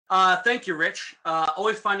Thank you, Rich.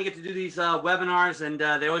 Always fun to get to do these webinars, and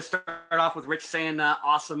they always start off with Rich saying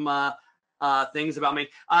awesome things about me.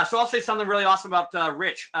 So I'll say something really awesome about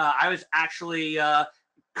Rich. I was actually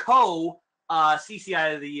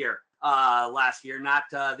co-CCI of the Year last year, not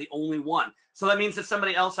the only one. So that means that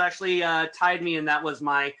somebody else actually tied me, and that was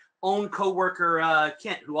my own coworker,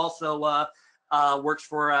 Kent, who also works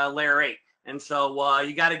for Layer 8. And so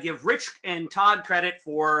you got to give Rich and Todd credit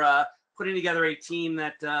for putting together a team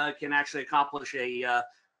that can actually accomplish a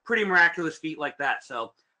pretty miraculous feat like that.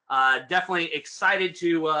 So definitely excited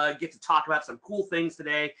to get to talk about some cool things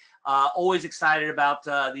today. Always excited about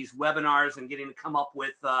these webinars and getting to come up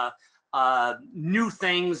with new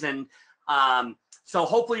things. And so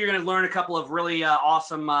hopefully you're going to learn a couple of really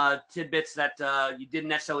awesome tidbits that you didn't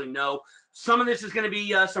necessarily know. Some of this is going to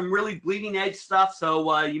be some really bleeding edge stuff.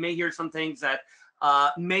 So you may hear some things that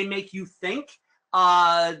may make you think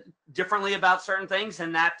differently about certain things,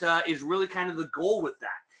 and that is really kind of the goal with that.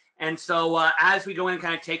 And so as we go in and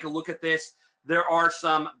kind of take a look at this, there are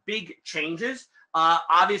some big changes.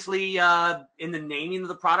 Obviously, in the naming of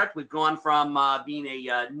the product, we've gone from being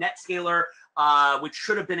a NetScaler, which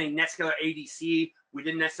should have been a NetScaler ADC. We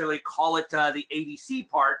didn't necessarily call it the ADC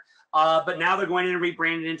part, but now they're going in and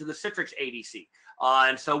rebrand it into the Citrix ADC.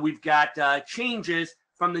 And so we've got changes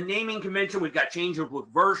from the naming convention. We've got changes with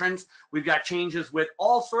versions. We've got changes with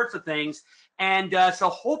all sorts of things. And so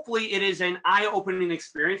hopefully it is an eye-opening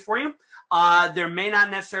experience for you. There may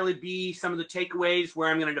not necessarily be some of the takeaways where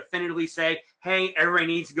I'm going to definitively say, hey, everybody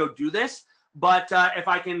needs to go do this. But if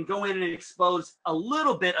I can go in and expose a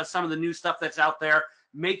little bit of some of the new stuff that's out there,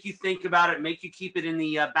 make you think about it, make you keep it in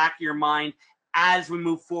the back of your mind as we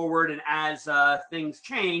move forward and as things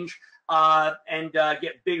change, and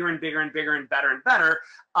get bigger and bigger and bigger and better.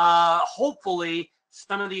 Hopefully,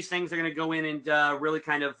 some of these things are going to go in and really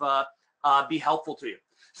kind of be helpful to you.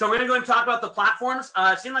 So we're going to go and talk about the platforms.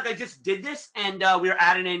 It seemed like I just did this, and we are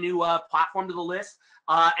adding a new platform to the list,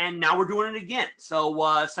 and now we're doing it again.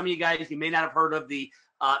 So some of you guys, you may not have heard of the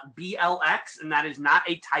BLX, and that is not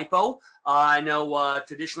a typo. I know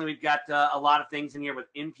traditionally we've got a lot of things in here with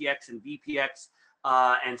NPX and VPX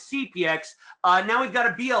and CPX. Now we've got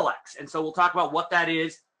a BLX, and so we'll talk about what that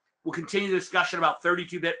is. We'll continue the discussion about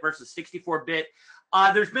 32-bit versus 64-bit.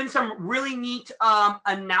 There's been some really neat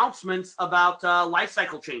announcements about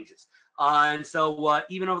lifecycle changes. And so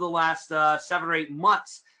even over the last 7 or 8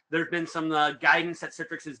 months, there's been some guidance that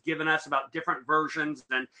Citrix has given us about different versions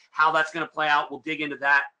and how that's going to play out. We'll dig into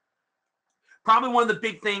that. Probably one of the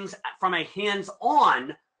big things from a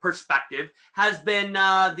hands-on perspective has been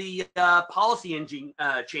the policy engine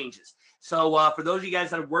changes. So for those of you guys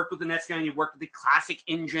that have worked with the NetScaler, you've worked with the classic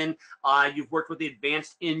engine, you've worked with the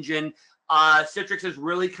advanced engine, Citrix has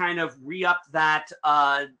really kind of re-upped that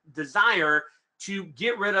desire to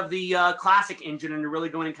get rid of the classic engine and to really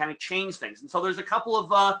go in and kind of change things. And so there's a couple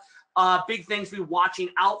of big things to be watching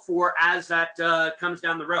out for as that comes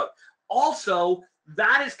down the road. Also,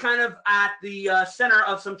 that is kind of at the center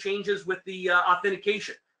of some changes with the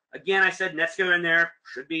authentication. Again, I said NetScaler in there,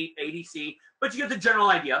 should be ADC, but you get the general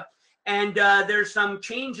idea. And there's some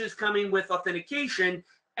changes coming with authentication,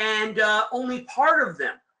 and only part of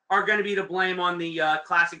them are going to be to blame on the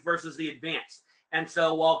classic versus the advanced. And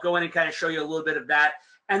so I'll go in and kind of show you a little bit of that.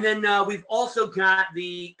 And then we've also got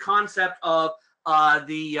the concept of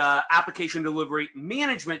the application delivery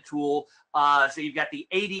management tool. So you've got the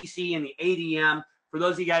ADC and the ADM. For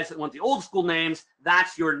those of you guys that want the old school names,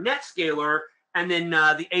 that's your NetScaler. And then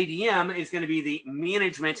the ADM is going to be the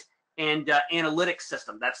management and analytics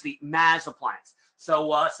system. That's the MAS appliance.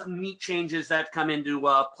 So some neat changes that come into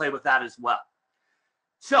play with that as well.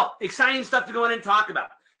 So exciting stuff to go in and talk about.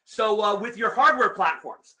 So with your hardware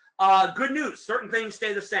platforms, good news, certain things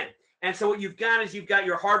stay the same. And so what you've got is you've got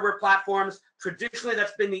your hardware platforms. Traditionally,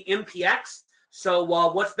 that's been the MPX. So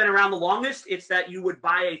what's been around the longest, it's that you would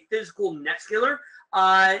buy a physical NetScaler,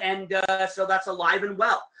 and so that's alive and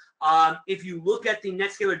well. If you look at the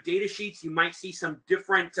NetScaler data sheets, you might see some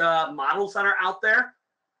different models that are out there.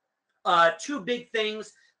 Two big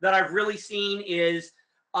things that I've really seen is,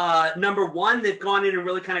 number one, they've gone in and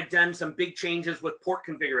really kind of done some big changes with port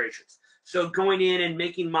configurations. So going in and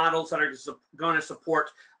making models that are going to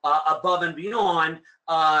support above and beyond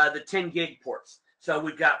the 10 gig ports. So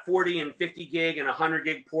we've got 40 and 50 gig and 100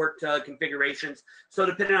 gig port configurations. So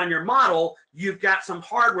depending on your model, you've got some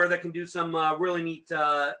hardware that can do some really neat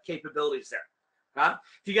capabilities there.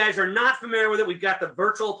 If you guys are not familiar with it, we've got the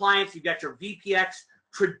virtual appliance, you've got your VPX.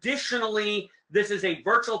 Traditionally, this is a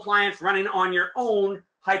virtual appliance running on your own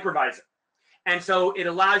hypervisor. And so it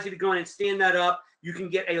allows you to go in and stand that up. You can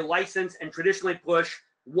get a license and traditionally push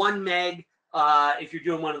 1 meg if you're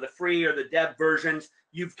doing one of the free or the dev versions,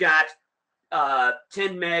 you've got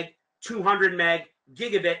 10 meg, 200 meg,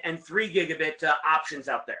 gigabit, and 3 gigabit options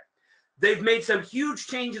out there. They've made some huge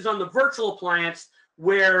changes on the virtual appliance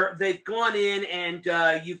where they've gone in and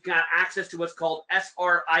you've got access to what's called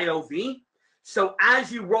SRIOV. So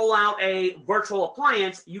as you roll out a virtual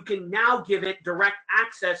appliance, you can now give it direct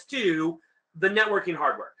access to the networking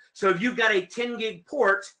hardware. So if you've got a 10 gig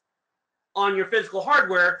port on your physical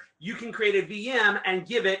hardware, you can create a VM and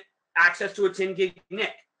give it access to a 10 gig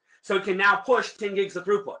NIC. So it can now push 10 gigs of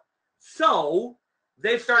throughput. So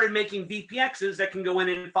they've started making VPXs that can go in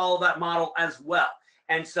and follow that model as well.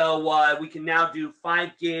 And so we can now do 5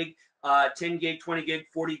 gig, 10 gig, 20 gig,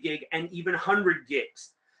 40 gig, and even 100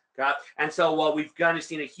 gigs. Okay? And so we've kind of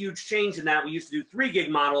seen a huge change in that. We used to do 3 gig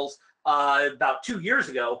models about 2 years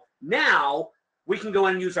ago. Now we can go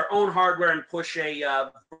in and use our own hardware and push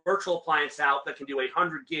a virtual appliance out that can do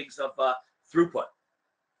 100 gigs of throughput.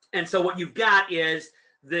 And so what you've got is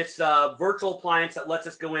this virtual appliance that lets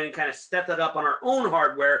us go in and kind of set that up on our own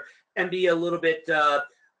hardware and be a little bit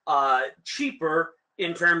cheaper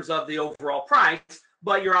in terms of the overall price,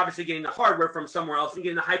 but you're obviously getting the hardware from somewhere else and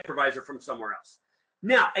getting the hypervisor from somewhere else.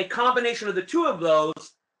 Now, a combination of the two of those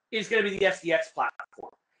is going to be the SDX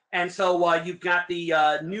platform. And so you've got the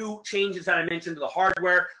new changes that I mentioned to the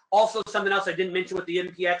hardware. Also, something else I didn't mention with the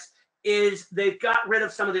MPX is they've got rid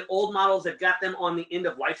of some of the old models. They've got them on the end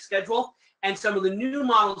of life schedule. And some of the new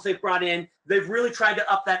models they've brought in, they've really tried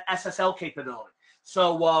to up that SSL capability.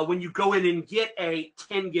 So when you go in and get a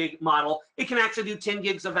 10 gig model, it can actually do 10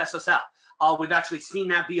 gigs of SSL. We've actually seen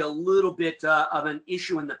that be a little bit of an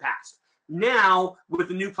issue in the past. Now, with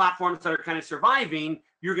the new platforms that are kind of surviving,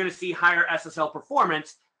 you're going to see higher SSL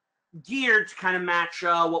performance geared to kind of match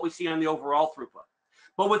what we see on the overall throughput.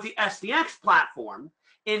 But with the SDX platform,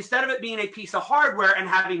 instead of it being a piece of hardware and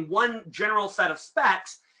having one general set of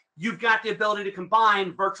specs, you've got the ability to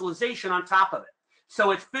combine virtualization on top of it.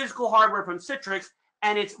 So it's physical hardware from Citrix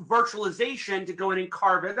and it's virtualization to go in and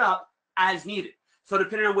carve it up as needed. So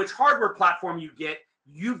depending on which hardware platform you get,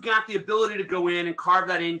 you've got the ability to go in and carve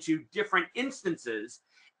that into different instances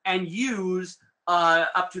and use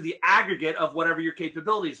up to the aggregate of whatever your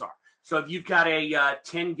capabilities are. So if you've got a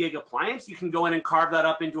 10 gig appliance, you can go in and carve that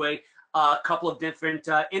up into a couple of different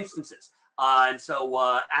instances. And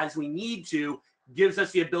so as we need to, gives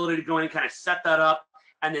us the ability to go in and kind of set that up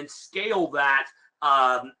and then scale that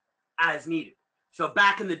as needed. So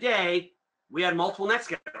back in the day, we had multiple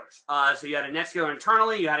NetScalers. So you had a NetScaler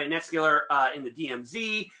internally, you had a NetScaler in the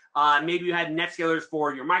DMZ, maybe you had NetScalers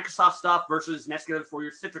for your Microsoft stuff versus NetScalers for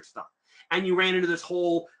your Citrix stuff. And you ran into this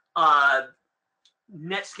whole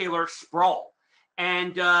NetScaler sprawl.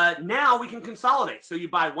 And now we can consolidate. So you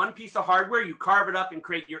buy one piece of hardware, you carve it up and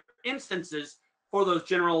create your instances for those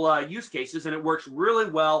general use cases, and it works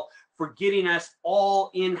really well for getting us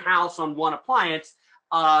all in-house on one appliance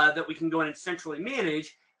that we can go in and centrally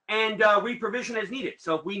manage and re-provision as needed.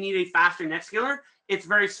 So if we need a faster NetScaler, it's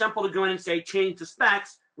very simple to go in and say, change the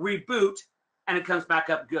specs, reboot, and it comes back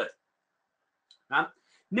up good.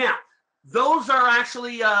 Now, those are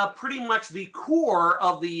actually pretty much the core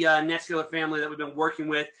of the NetScaler family that we've been working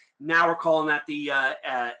with. Now we're calling that the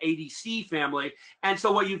ADC family. And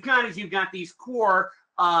so what you've got is you've got these core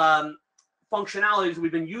functionalities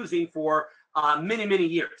we've been using for many, many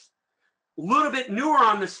years. A little bit newer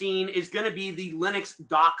on the scene is going to be the Linux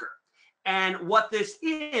Docker. And what this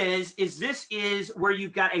is this is where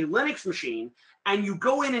you've got a Linux machine and you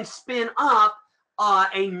go in and spin up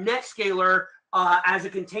a NetScaler as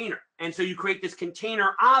a container. And so you create this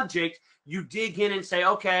container object, you dig in and say,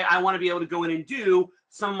 okay, I want to be able to go in and do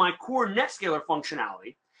some of my core NetScaler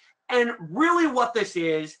functionality. And really what this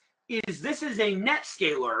is this is a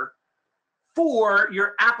NetScaler for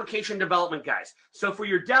your application development guys. So for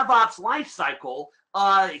your DevOps lifecycle,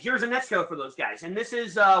 here's a NetScaler for those guys. And this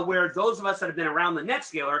is where those of us that have been around the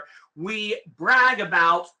NetScaler, we brag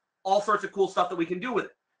about all sorts of cool stuff that we can do with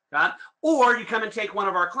it. Or you come and take one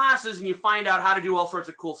of our classes and you find out how to do all sorts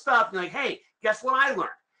of cool stuff. And you're like, hey, guess what I learned?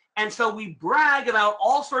 And so we brag about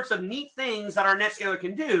all sorts of neat things that our NetScaler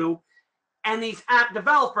can do. And these app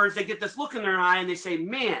developers, they get this look in their eye and they say,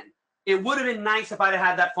 man, it would have been nice if I'd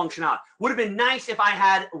had that functionality. Would have been nice if I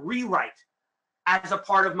had rewrite as a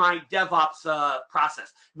part of my DevOps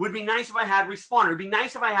process. It would be nice if I had respawner. It would be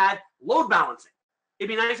nice if I had load balancing. It'd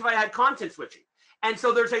be nice if I had content switching. And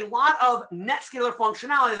so there's a lot of NetScaler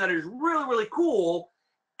functionality that is really, really cool.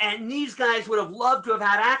 And these guys would have loved to have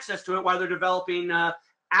had access to it while they're developing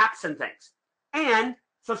apps and things. And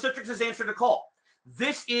so Citrix has answered the call.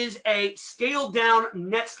 This is a scaled down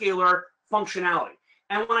NetScaler functionality.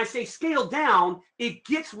 And when I say scale down, it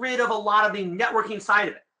gets rid of a lot of the networking side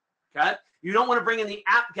of it. Okay? You don't want to bring in the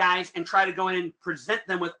app guys and try to go in and present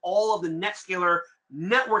them with all of the NetScaler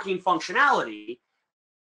networking functionality.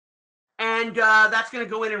 And that's going to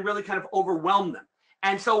go in and really kind of overwhelm them.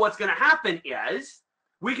 And so what's going to happen is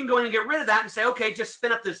we can go in and get rid of that and say, okay, just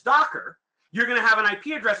spin up this Docker. You're going to have an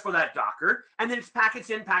IP address for that Docker, and then it's packets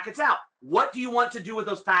in, packets out. What do you want to do with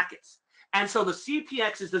those packets? And so the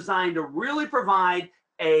CPX is designed to really provide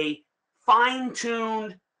a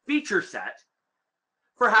fine-tuned feature set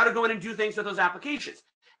for how to go in and do things with those applications.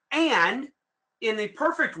 And in the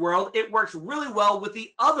perfect world, it works really well with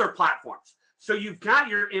the other platforms. So you've got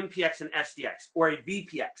your MPX and SDX or a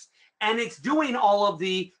VPX, and it's doing all of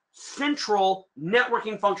the central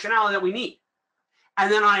networking functionality that we need.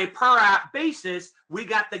 And then on a per app basis, we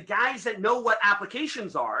got the guys that know what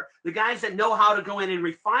applications are, the guys that know how to go in and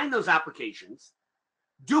refine those applications,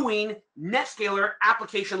 doing NetScaler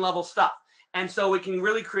application level stuff. And so it can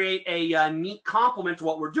really create a neat complement to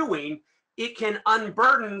what we're doing. It can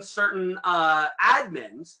unburden certain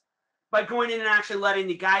admins by going in and actually letting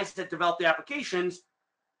the guys that develop the applications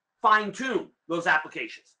fine tune those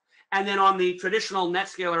applications. And then on the traditional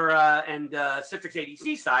NetScaler and Citrix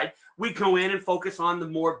ADC side, we go in and focus on the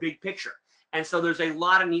more big picture. And so there's a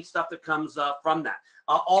lot of neat stuff that comes from that.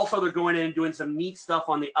 Also, they're going in and doing some neat stuff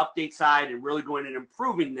on the update side and really going in and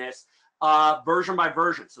improving this version by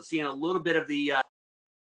version. So seeing a little bit of the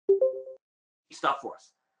stuff for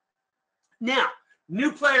us. Now,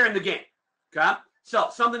 new player in the game. Okay. So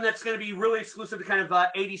something that's going to be really exclusive to kind of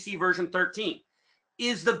ADC version 13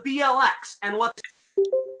 is the BLX and what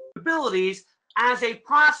abilities as a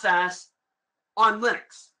process on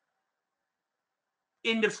Linux.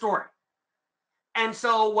 End of story. And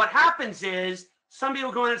so what happens is some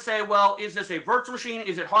people go in and say, well, is this a virtual machine?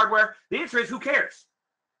 Is it hardware? The answer is, who cares?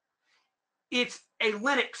 It's a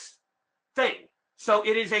Linux thing. So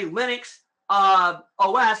it is a Linux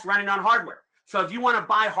OS running on hardware. So if you want to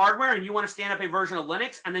buy hardware and you want to stand up a version of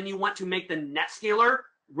Linux and then you want to make the NetScaler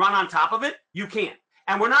run on top of it, you can.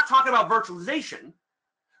 And we're not talking about virtualization.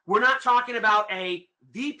 We're not talking about a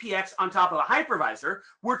VPX on top of a hypervisor.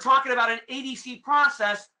 We're talking about an ADC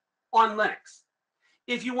process on Linux.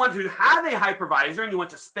 If you want to have a hypervisor and you want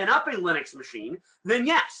to spin up a Linux machine, then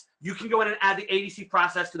yes, you can go in and add the ADC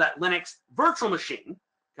process to that Linux virtual machine.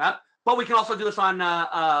 Okay? But we can also do this on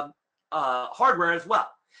hardware as well.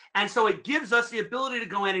 And so it gives us the ability to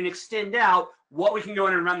go in and extend out what we can go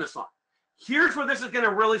in and run this on. Here's where this is going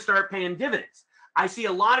to really start paying dividends. I see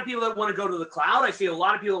a lot of people that want to go to the cloud. I see a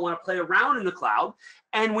lot of people that want to play around in the cloud.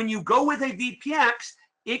 And when you go with a VPX,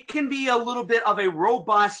 it can be a little bit of a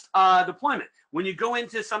robust deployment. When you go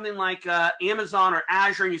into something like Amazon or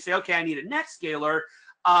Azure and you say, okay, I need a NetScaler,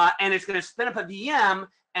 and it's going to spin up a VM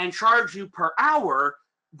and charge you per hour,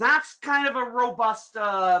 that's kind of a robust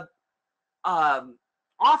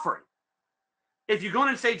offering. If you go in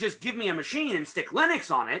and say, just give me a machine and stick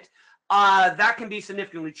Linux on it, that can be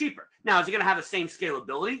significantly cheaper. Now, is it going to have the same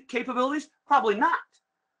scalability capabilities? Probably not.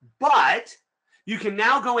 But you can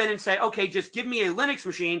now go in and say, okay, just give me a Linux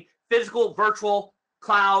machine, physical, virtual,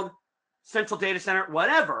 cloud, central data center,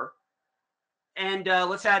 whatever, and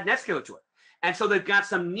let's add NetScaler to it. And so they've got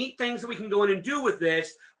some neat things that we can go in and do with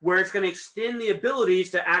this, where it's going to extend the abilities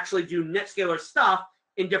to actually do NetScaler stuff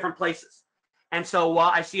in different places. And so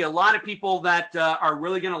I see a lot of people that are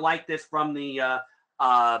really going to like this from the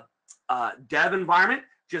dev environment.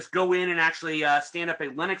 Just go in and actually stand up a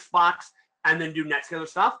Linux box and then do NetScaler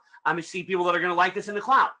stuff. I'm going to see people that are going to like this in the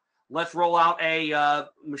cloud. Let's roll out a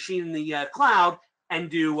machine in the cloud and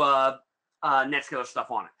do NetScaler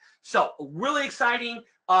stuff on it. So really exciting.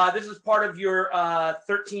 This is part of your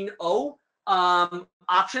 13.0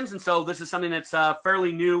 options. And so this is something that's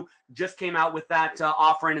fairly new, just came out with that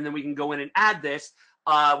offering, and then we can go in and add this.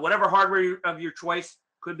 Whatever hardware of your choice,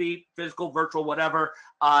 could be physical, virtual, whatever.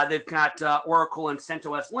 They've got Oracle and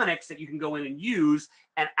CentOS Linux that you can go in and use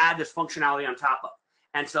and add this functionality on top of.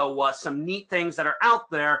 And so some neat things that are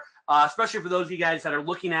out there, especially for those of you guys that are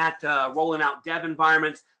looking at rolling out dev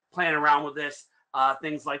environments, playing around with this,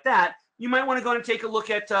 things like that. You might want to go and take a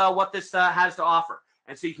look at what this has to offer.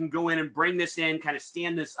 And so you can go in and bring this in, kind of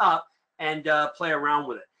stand this up and play around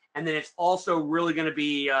with it. And then it's also really going to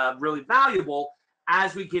be really valuable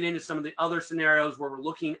as we get into some of the other scenarios where we're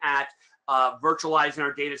looking at virtualizing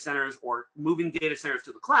our data centers or moving data centers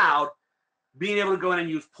to the cloud, being able to go in and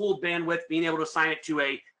use pooled bandwidth, being able to assign it to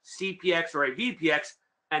a CPX or a VPX,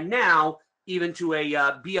 and now even to a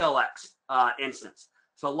BLX instance.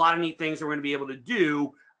 So a lot of neat things that we're going to be able to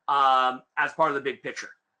do as part of the big picture.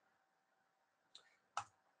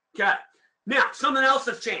 Okay, Now, something else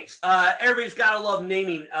that's changed. Everybody's got to love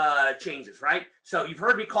naming changes, right? So you've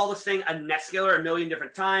heard me call this thing a NetScaler a million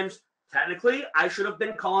different times. Technically, I should have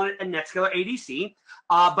been calling it a NetScaler ADC,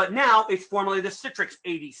 but now it's formally the Citrix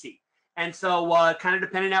ADC. And so kind of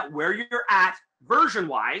depending on where you're at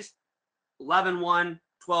version-wise, 11.1,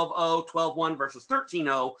 12.0, 12.1 versus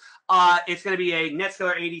 13.0, it's going to be a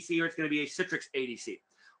NetScaler ADC or it's going to be a Citrix ADC.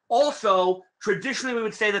 Also, traditionally, we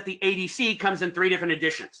would say that the ADC comes in 3 different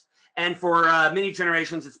editions. And for many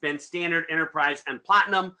generations, it's been Standard, Enterprise, and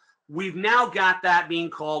Platinum. We've now got that being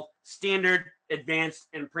called Standard, Advanced,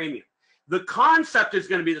 and Premium. The concept is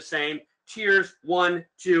going to be the same, tiers 1,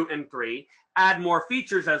 2, and 3. Add more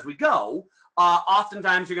features as we go.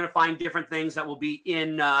 Oftentimes, you're going to find different things that will be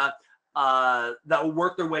in, that will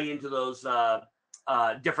work their way into those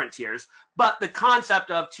different tiers. But the concept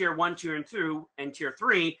of tier 1, 2, and 2, and tier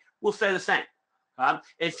 3 will stay the same.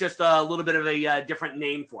 It's just a little bit of a different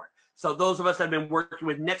name for it. So those of us that have been working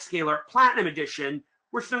with NetScaler Platinum Edition,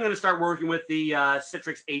 we're still going to start working with the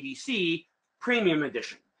Citrix ADC Premium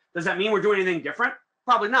Edition. Does that mean we're doing anything different?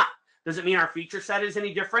 Probably not. Does it mean our feature set is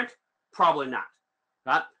any different? Probably not.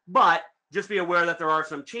 But just be aware that there are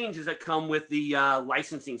some changes that come with the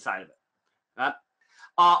licensing side of it.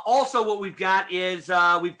 Also, what we've got is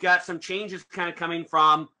we've got some changes kind of coming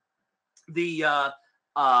from the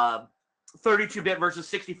 32-bit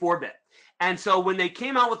versus 64-bit. And so when they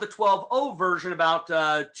came out with the 12.0 version about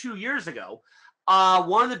 2 years ago,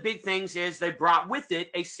 one of the big things is they brought with it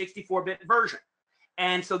a 64-bit version.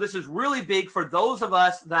 And so this is really big for those of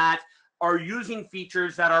us that are using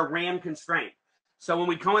features that are RAM constrained. So when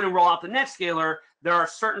we go in and roll out the NetScaler, there are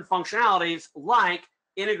certain functionalities like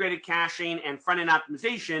integrated caching and front-end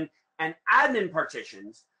optimization and admin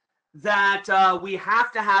partitions that we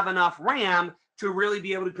have to have enough RAM to really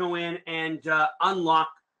be able to go in and unlock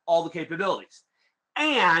all the capabilities.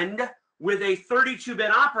 And with a 32-bit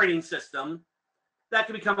operating system, that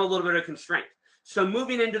can become a little bit of a constraint. So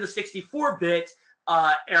moving into the 64-bit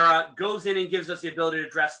era goes in and gives us the ability to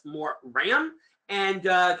address more RAM and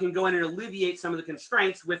can go in and alleviate some of the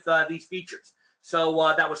constraints with these features.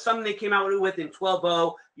 So that was something they came out with in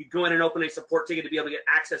 12.0. You go in and open a support ticket to be able to get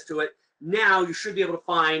access to it. Now you should be able to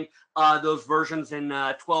find those versions in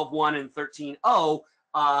 12.1 and 13.0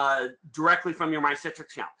 directly from your My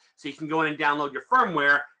Citrix account. So you can go in and download your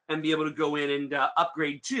firmware and be able to go in and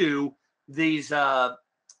upgrade to these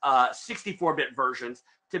 64-bit versions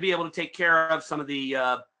to be able to take care of some of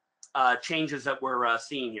the changes that we're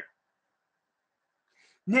seeing here.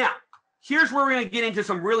 Now, here's where we're going to get into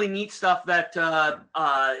some really neat stuff that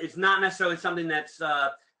is not necessarily something that's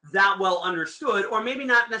that well understood, or maybe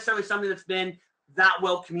not necessarily something that's been that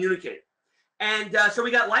well communicated. And so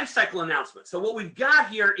we got lifecycle announcements. So what we've got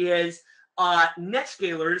here is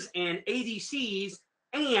NetScalers and ADCs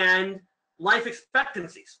and life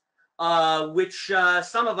expectancies, which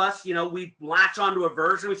some of us, we latch onto a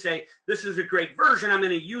version. We say, this is a great version. I'm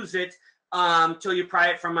going to use it till you pry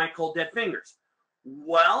it from my cold dead fingers.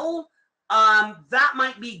 Well, that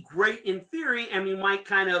might be great in theory, and we might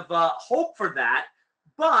kind of hope for that.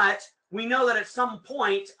 But we know that at some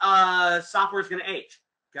point, software is going to age.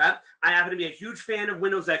 Okay? I happen to be a huge fan of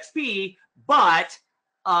Windows XP, but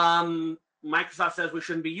Microsoft says we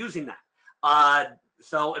shouldn't be using that.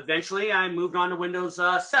 So eventually, I moved on to Windows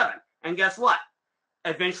 7. And guess what?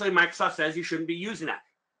 Eventually, Microsoft says you shouldn't be using that.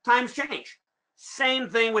 Times change. Same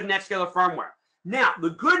thing with NetScaler firmware. Now,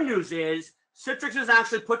 the good news is Citrix has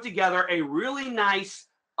actually put together a really nice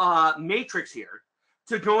matrix here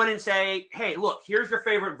to go in and say, hey, look, here's your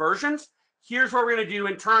favorite versions. Here's what we're going to do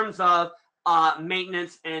in terms of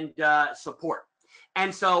maintenance and support.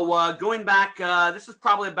 And so going back, this is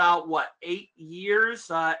probably about, 8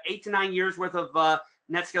 to 9 years worth of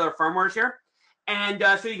NetScaler firmwares here. And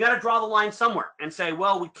so you got to draw the line somewhere and say,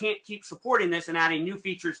 well, we can't keep supporting this and adding new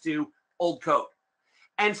features to old code.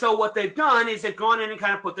 And so what they've done is they've gone in and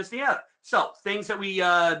kind of put this together. So things that we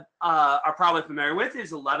are probably familiar with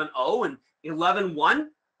is 11.0 and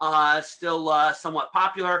 11.1, still somewhat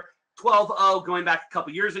popular. 12.0 going back a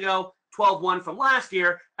couple years ago. 12.1 from last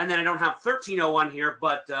year, and then I don't have 13.0 on here,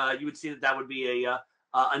 but you would see that that would be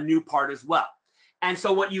a new part as well. And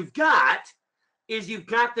so what you've got is you've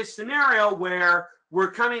got this scenario where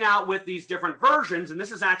we're coming out with these different versions, and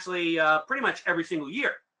this is actually pretty much every single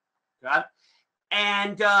year. Okay?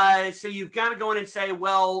 And so you've got to go in and say,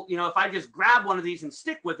 well, if I just grab one of these and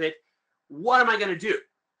stick with it, what am I going to do?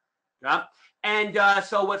 Okay? And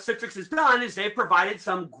so what Citrix has done is they've provided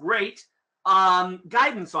some great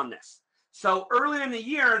guidance on this. So earlier in the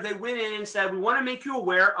year, they went in and said, we want to make you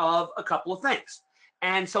aware of a couple of things.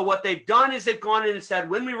 And so what they've done is they've gone in and said,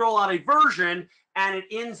 when we roll out a version and it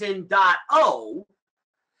ends in .0,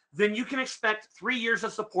 then you can expect 3 years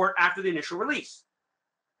of support after the initial release.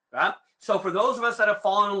 Okay? So for those of us that have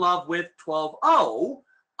fallen in love with 12.0,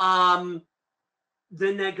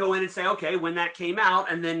 then they go in and say, okay, when that came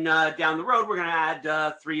out, and then down the road, we're going to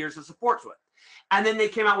add 3 years of support to it. And then they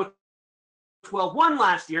came out with 12.1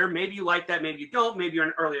 last year. Maybe you like that, maybe you don't. Maybe you're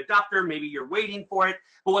an early adopter. Maybe you're waiting for it.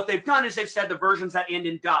 But what they've done is they've said the versions that end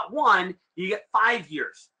in .1, you get 5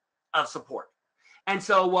 years of support. And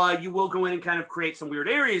so you will go in and kind of create some weird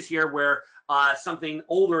areas here where something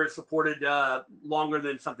older is supported longer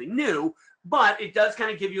than something new. But it does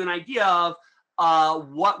kind of give you an idea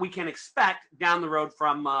of what we can expect down the road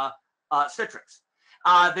from Citrix.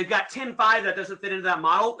 They've got 10.5 that doesn't fit into that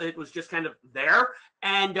model. It was just kind of there.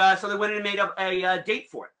 And so they went in and made up a date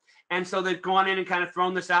for it. And so they've gone in and kind of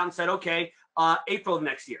thrown this out and said, okay, April of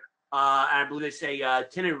next year. I believe they say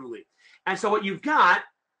tentatively. And so what you've got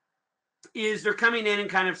is they're coming in and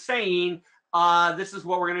kind of saying, this is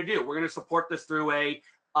what we're going to do. We're going to support this through a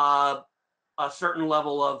certain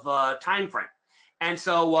level of time frame. And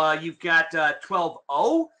so you've got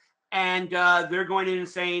 12.0. And they're going in and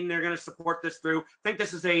saying they're going to support this through. I think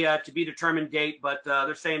this is a to be determined date, but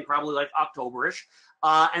they're saying probably like October-ish.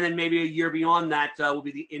 And then maybe a year beyond that will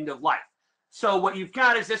be the end of life. So what you've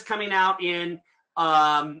got is this coming out in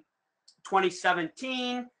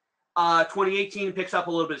 2017. 2018 picks up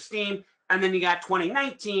a little bit of steam. And then you got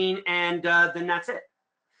 2019, and then that's it.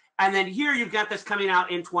 And then here you've got this coming out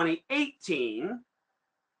in 2018.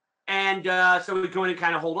 And so we're going to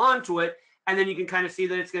kind of hold on to it. And then you can kind of see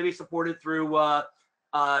that it's going to be supported through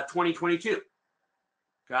 2022.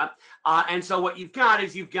 Okay. And so what you've got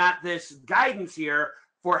is you've got this guidance here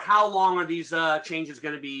for how long are these changes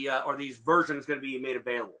going to be, or these versions going to be made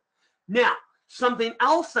available. Now, something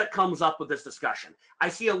else that comes up with this discussion, I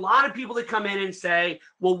see a lot of people that come in and say,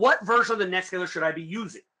 well, what version of the NetScaler should I be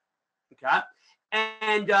using? Okay.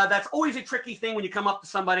 And that's always a tricky thing when you come up to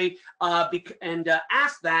somebody and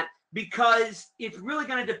ask that, because it's really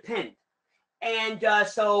going to depend. And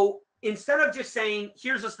so instead of just saying,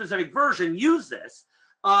 here's a specific version, use this,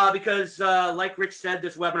 because like Rich said,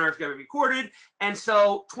 this webinar is going to be recorded. And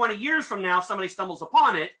so 20 years from now, somebody stumbles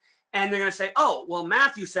upon it and they're going to say, oh, well,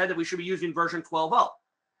 Matthew said that we should be using version 12.0.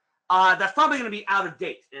 That's probably going to be out of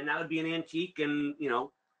date, and that would be an antique and, you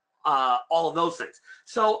know, all of those things.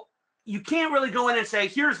 So you can't really go in and say,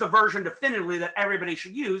 here's the version definitively that everybody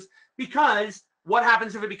should use, because what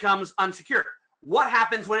happens if it becomes unsecure? What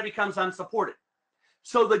happens when it becomes unsupported?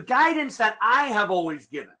 So the guidance that I have always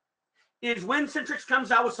given is when Citrix comes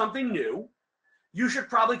out with something new, you should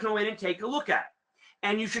probably go in and take a look at it.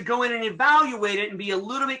 And you should go in and evaluate it and be a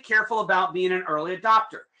little bit careful about being an early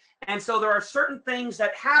adopter. And so there are certain things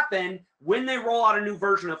that happen when they roll out a new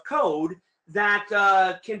version of code that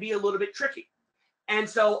can be a little bit tricky. And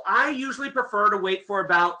so I usually prefer to wait for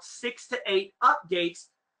about 6 to 8 updates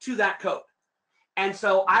to that code. And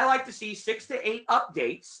so I like to see 6 to 8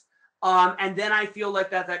 updates, and then I feel like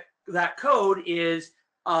that code is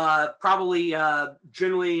probably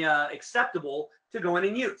generally acceptable to go in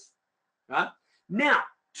and use. Now,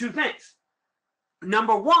 2 things.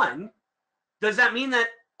 Number one, does that mean that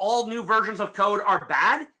all new versions of code are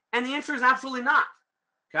bad? And the answer is absolutely not.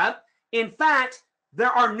 Okay. In fact,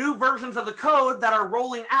 there are new versions of the code that are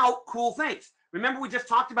rolling out cool things. Remember, we just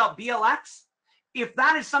talked about BLX? If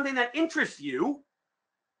that is something that interests you,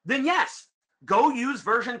 then yes, go use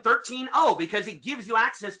version 13.0, because it gives you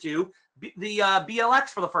access to the BLX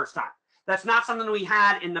for the first time. That's not something we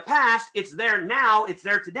had in the past. It's there now. It's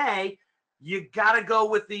there today. You got to go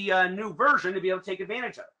with the new version to be able to take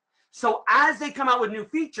advantage of it. So as they come out with new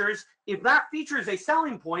features, if that feature is a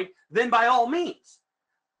selling point, then by all means,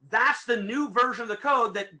 that's the new version of the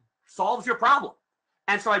code that solves your problem.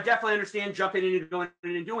 And so I definitely understand jumping in and going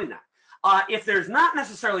in and doing that. If there's not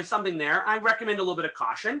necessarily something there, I recommend a little bit of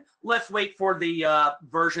caution. Let's wait for the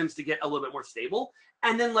versions to get a little bit more stable,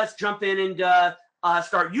 and then let's jump in and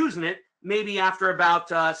start using it maybe after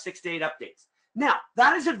about 6 to 8 updates. Now,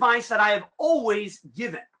 that is advice that I have always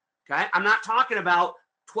given. Okay, I'm not talking about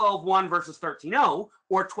 12.1 versus 13.0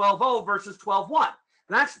 or 12.0 versus 12.1.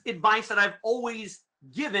 That's advice that I've always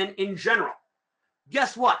given in general.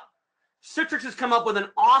 Guess what? Citrix has come up with an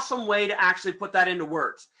awesome way to actually put that into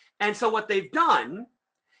words. And so what they've done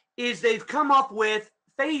is they've come up with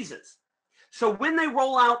phases. So when they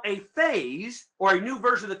roll out a phase or a new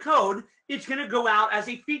version of the code, it's going to go out as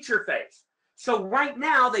a feature phase. So right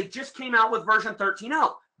now, they just came out with version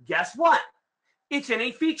 13.0. Guess what? It's in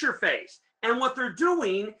a feature phase. And what they're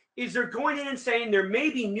doing is they're going in and saying there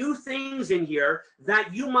may be new things in here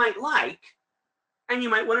that you might like, and you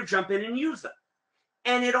might want to jump in and use them.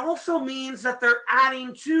 And it also means that they're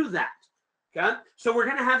adding to that. Okay, so we're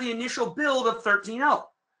going to have the initial build of 13.0,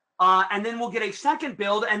 and then we'll get a second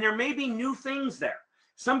build, and there may be new things there.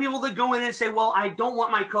 Some people that go in and say, well, I don't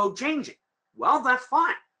want my code changing. Well, that's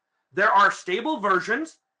fine. There are stable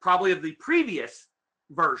versions, probably of the previous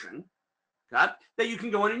version, okay, that you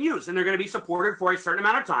can go in and use, and they're going to be supported for a certain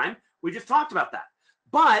amount of time. We just talked about that.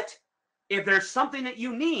 But if there's something that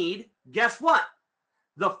you need, guess what?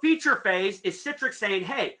 The feature phase is Citrix saying,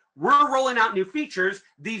 hey, we're rolling out new features.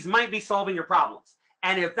 These might be solving your problems.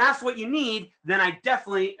 And if that's what you need, then I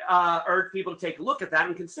definitely urge people to take a look at that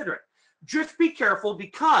and consider it. Just be careful,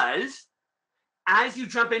 because as you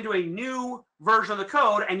jump into a new version of the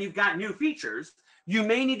code and you've got new features, you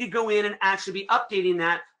may need to go in and actually be updating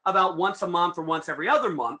that about once a month or once every other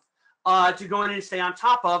month to go in and stay on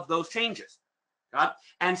top of those changes. Okay?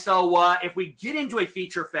 And so if we get into a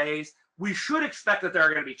feature phase, we should expect that there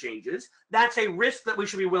are going to be changes. That's a risk that we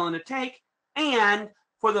should be willing to take. And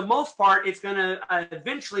for the most part, it's going to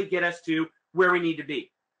eventually get us to where we need to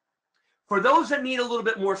be. For those that need a little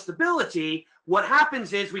bit more stability, what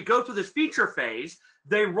happens is we go through this feature phase,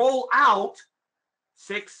 they roll out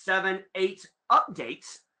 6, 7, 8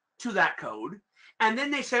 updates to that code, and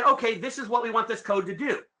then they say, okay, this is what we want this code to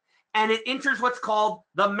do. And it enters what's called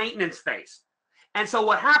the maintenance phase. And so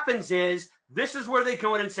what happens is, this is where they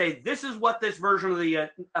go in and say, this is what this version of the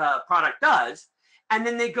product does. And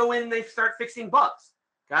then they go in and they start fixing bugs.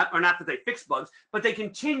 Okay? Or not that they fix bugs, but they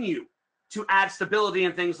continue to add stability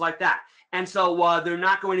and things like that. And so they're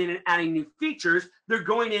not going in and adding new features. They're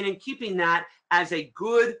going in and keeping that as a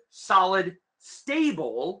good, solid,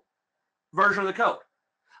 stable version of the code.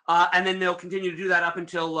 And then they'll continue to do that up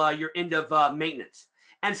until your end of maintenance.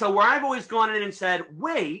 And so where I've always gone in and said,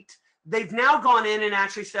 wait, they've now gone in and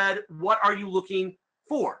actually said, what are you looking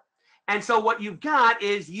for? And so what you've got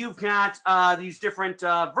is you've got these different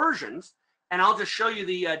versions, and I'll just show you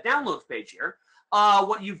the downloads page here.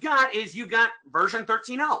 What you've got is you've got version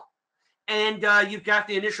 13.0, and you've got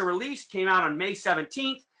the initial release, came out on May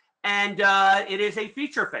 17th, and it is a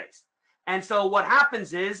feature phase. And so what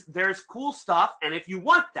happens is there's cool stuff, and if you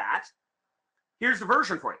want that, here's the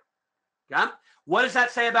version for you. Okay? What does that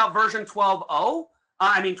say about version 12.0?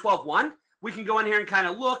 12.1, we can go in here and kind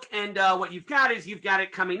of look, and what you've got is you've got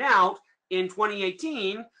it coming out in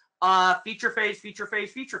 2018, feature phase, feature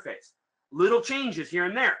phase, feature phase. Little changes here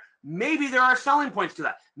and there. Maybe there are selling points to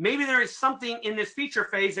that. Maybe there is something in this feature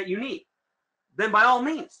phase that you need. Then by all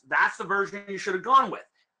means, that's the version you should have gone with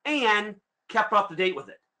and kept up to date with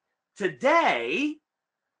it. Today,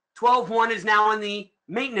 12.1 is now in the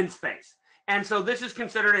maintenance phase. And so this is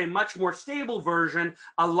considered a much more stable version.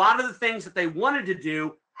 A lot of the things that they wanted to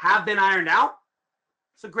do have been ironed out.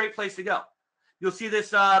 It's a great place to go. You'll see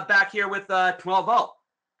this back here with 12.0.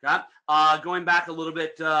 Okay? Going back a little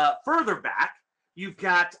bit further back, you've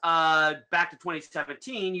got back to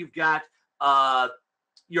 2017, you've got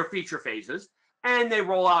your feature phases. And they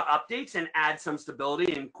roll out updates and add some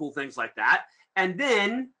stability and cool things like that. And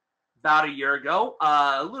then about a year ago,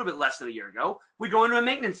 a little bit less than a year ago, we go into a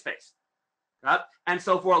maintenance phase. And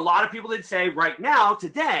so for a lot of people, they'd say right now,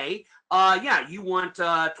 today, yeah, you want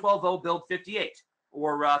 12.0 build 58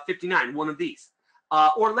 or 59, one of these,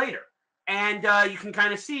 or later. And you can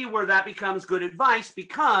kind of see where that becomes good advice,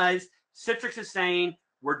 because Citrix is saying,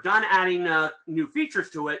 we're done adding new features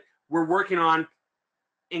to it. We're working on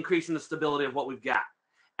increasing the stability of what we've got.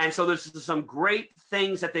 And so there's some great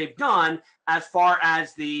things that they've done as far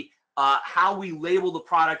as the how we label the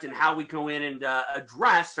product and how we go in and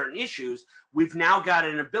address certain issues. We've now got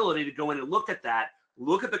an ability to go in and look at that,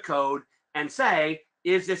 look at the code, and say,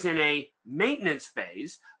 is this in a maintenance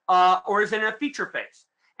phase or is it in a feature phase?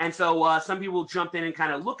 And so some people will jump in and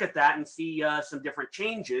kind of look at that and see some different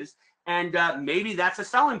changes, and maybe that's a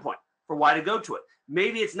selling point for why to go to it.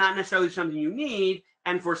 Maybe it's not necessarily something you need,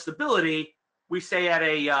 and for stability, we stay at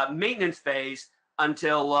a maintenance phase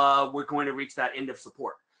until we're going to reach that end of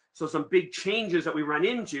support. So some big changes that we run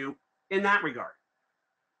into in that regard.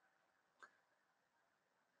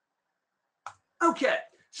 Okay,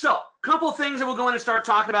 so a couple of things that we'll go in and start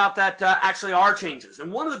talking about that actually are changes.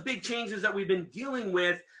 And one of the big changes that we've been dealing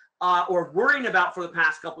with or worrying about for the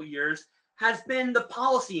past couple of years has been the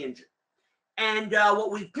policy engine. And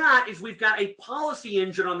what we've got is we've got a policy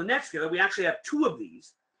engine on the NetScaler. We actually have 2 of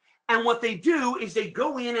these. And what they do is they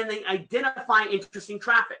go in and they identify interesting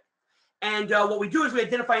traffic. And what we do is we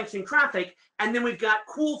identify interesting traffic, and then we've got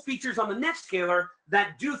cool features on the NetScaler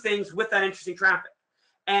that do things with that interesting traffic.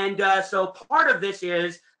 And so part of this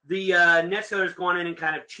is the NetScaler has gone in and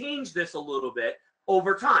kind of changed this a little bit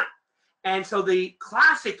over time. And so the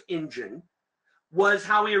classic engine was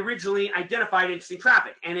how we originally identified interesting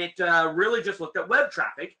traffic. And it really just looked at web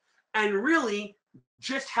traffic and really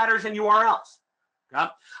just headers and URLs. Okay?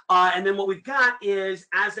 And then what we've got is,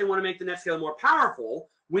 as they want to make the NetScaler more powerful,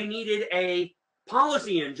 we needed a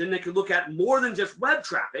policy engine that could look at more than just web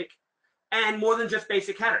traffic and more than just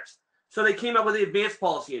basic headers. So they came up with the advanced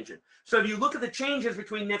policy engine. So if you look at the changes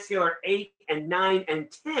between NetScaler 8 and 9 and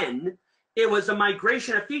 10, it was a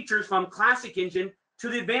migration of features from classic engine to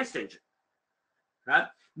the advanced engine. Okay?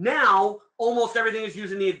 Now, almost everything is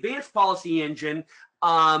using the advanced policy engine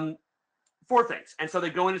for things. And so they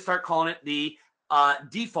go in and start calling it the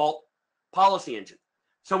default policy engine.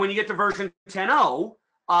 So when you get to version 10.0,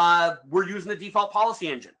 we're using the default policy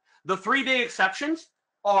engine. The three big exceptions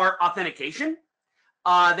are authentication.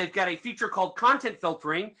 They've got a feature called content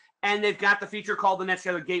filtering, and they've got the feature called the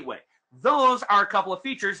NetScaler Gateway. Those are a couple of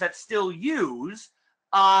features that still use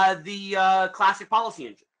the classic policy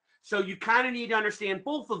engine. So you kind of need to understand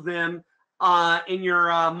both of them in your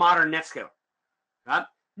modern NetScaler.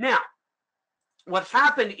 Now, what's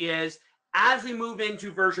happened is, as we move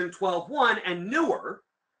into version 12.1 and newer,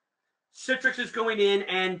 Citrix is going in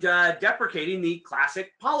and deprecating the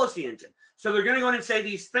classic policy engine. So they're going to go in and say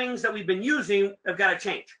these things that we've been using have got to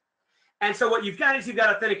change. And so what you've got is you've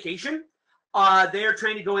got authentication. They're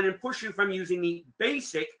trying to go in and push you from using the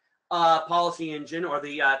basic policy engine or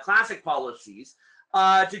the classic policies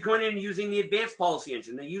to going in and using the advanced policy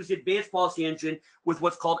engine. They use the advanced policy engine with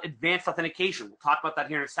what's called advanced authentication. We'll talk about that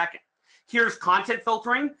here in a second. Here's content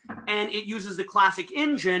filtering, and it uses the classic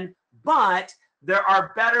engine, but there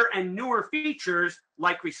are better and newer features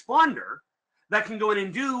like Responder that can go in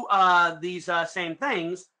and do these same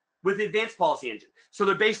things with the advanced policy engine. So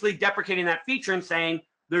they're basically deprecating that feature and saying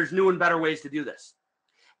there's new and better ways to do this.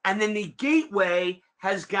 And then the gateway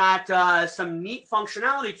has got some neat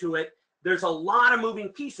functionality to it. There's a lot of moving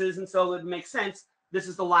pieces, and so it makes sense this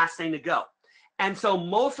is the last thing to go. And so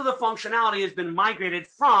most of the functionality has been migrated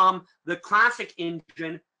from the classic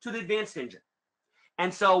engine to the advanced engine.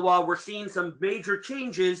 And so we're seeing some major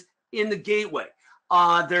changes in the gateway.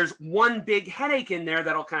 There's one big headache in there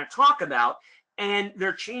that I'll kind of talk about, and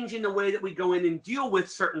they're changing the way that we go in and deal with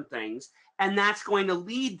certain things, and that's going to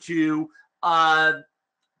lead to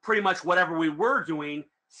pretty much whatever we were doing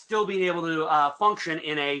still being able to function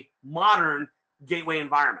in a modern gateway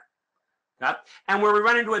environment. Okay? And where we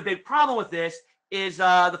run into a big problem with this is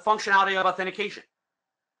the functionality of authentication.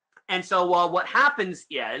 And so what happens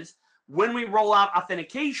is when we roll out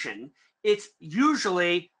authentication, it's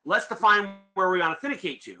usually let's define where we want to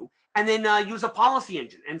authenticate to, and then use a policy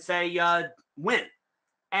engine and say when.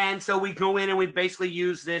 And so we go in and we basically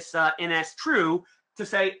use this NS true to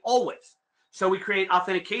say always. So we create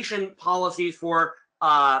authentication policies for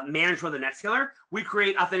management of the NetScaler. We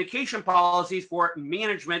create authentication policies for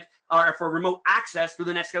management or for remote access through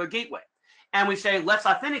the NetScaler gateway. And we say, let's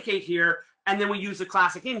authenticate here. And then we use the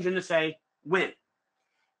classic engine to say when.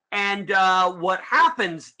 And what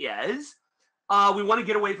happens is we want to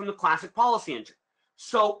get away from the classic policy engine.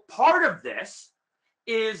 So part of this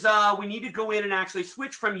is we need to go in and actually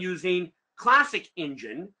switch from using classic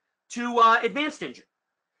engine to advanced engine.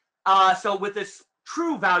 So with this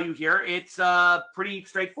true value here, it's pretty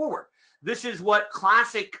straightforward. This is what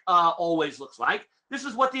classic always looks like. This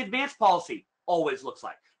is what the advanced policy always looks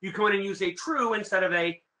like. You come in and use a true instead of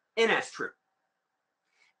a NS true.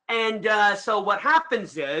 And so what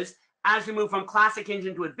happens is, as we move from classic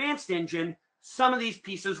engine to advanced engine, some of these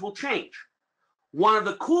pieces will change. One of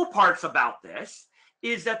the cool parts about this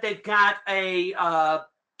is that they've got a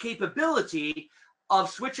capability of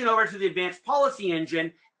switching over to the advanced policy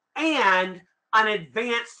engine and an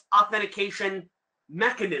advanced authentication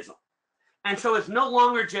mechanism. And so it's no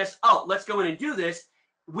longer just, oh, let's go in and do this.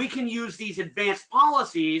 We can use these advanced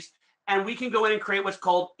policies and we can go in and create what's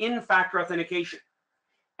called in-factor authentication.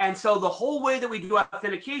 And so the whole way that we do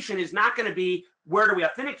authentication is not going to be where do we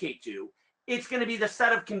authenticate to. It's going to be the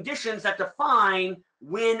set of conditions that define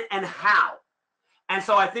when and how. And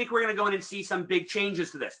so I think we're going to go in and see some big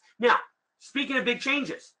changes to this. Now, speaking of big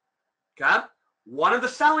changes, okay, one of the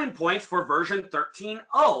selling points for version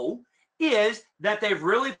 13.0 is that they've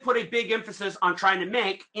really put a big emphasis on trying to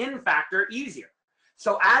make in-factor easier.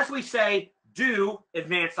 So as we say, do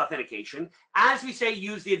advanced authentication, as we say,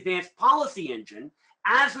 use the advanced policy engine,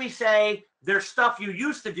 as we say, there's stuff you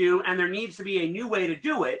used to do and there needs to be a new way to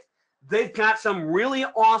do it, they've got some really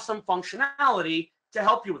awesome functionality to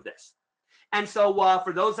help you with this. And so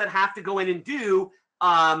for those that have to go in and do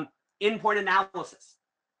endpoint analysis,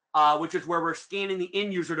 which is where we're scanning the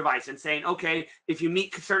end user device and saying, okay, if you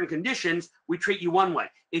meet certain conditions, we treat you one way.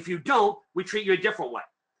 If you don't, we treat you a different way.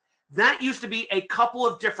 That used to be a couple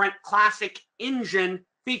of different classic engine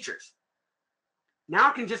features. Now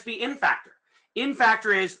it can just be in factor. In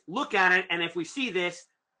factor is look at it, and if we see this,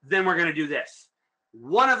 then we're going to do this.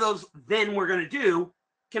 One of those then we're going to do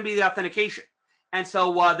can be the authentication. And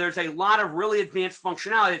so there's a lot of really advanced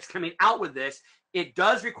functionality that's coming out with this. It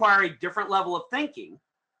does require a different level of thinking.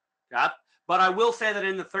 Yep. But I will say that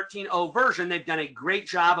in the 13.0 version, they've done a great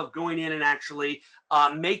job of going in and actually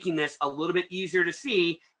making this a little bit easier to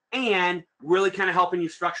see and really kind of helping you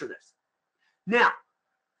structure this. Now,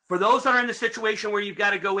 for those that are in the situation where you've got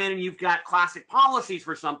to go in and you've got classic policies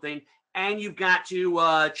for something and you've got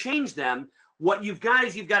to change them, what you've got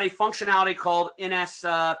is you've got a functionality called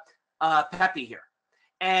NSPEPI here.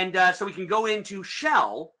 And so we can go into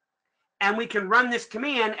shell and we can run this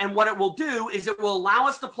command, and what it will do is it will allow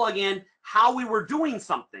us to plug in how we were doing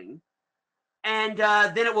something, and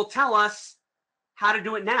then it will tell us how to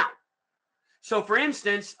do it now. So for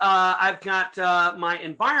instance, I've got my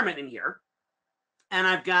environment in here, and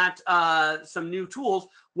I've got some new tools.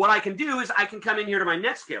 What I can do is I can come in here to my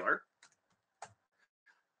NetScaler,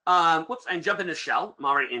 whoops, and jump into shell. I'm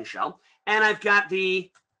already in shell, and I've got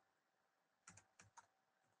the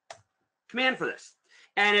command for this.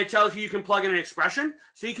 And it tells you can plug in an expression,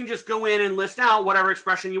 so you can just go in and list out whatever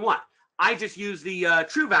expression you want. I just use the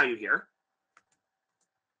true value here.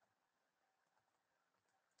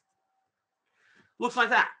 Looks like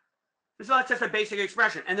that. So that's just a basic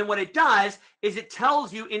expression. And then what it does is it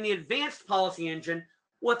tells you in the advanced policy engine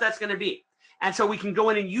what that's going to be. And so we can go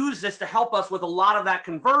in and use this to help us with a lot of that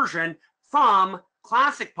conversion from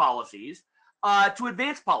classic policies to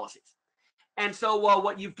advanced policies. And so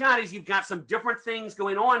what you've got is you've got some different things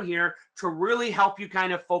going on here to really help you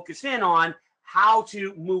kind of focus in on how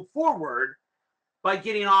to move forward by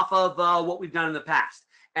getting off of what we've done in the past.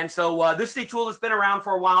 And so this is a tool that's been around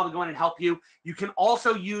for a while to go in and help you. You can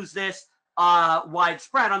also use this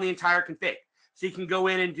widespread on the entire config. So you can go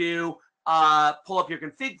in and do pull up your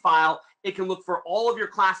config file. It can look for all of your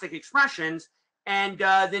classic expressions and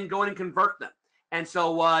then go in and convert them. And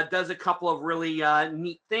so it does a couple of really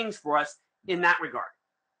neat things for us in that regard.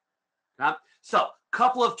 So a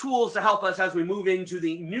couple of tools to help us as we move into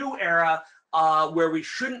the new era where we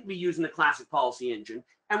shouldn't be using the classic policy engine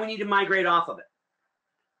and we need to migrate off of it.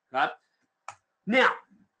 Now,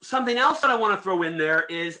 something else that I want to throw in there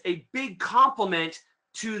is a big complement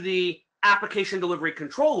to the application delivery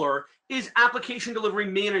controller is application delivery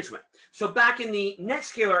management. So back in the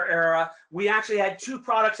NetScaler era, we actually had two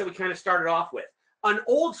products that we kind of started off with. An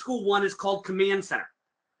old school one is called Command Center.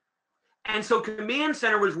 And so Command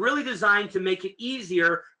Center was really designed to make it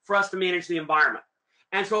easier for us to manage the environment.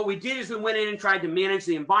 And so what we did is we went in and tried to manage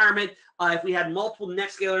the environment. If we had multiple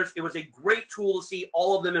NetScalers, it was a great tool to see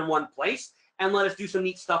all of them in one place and let us do some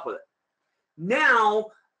neat stuff with it.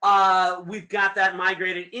 Now, we've got that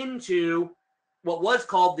migrated into what was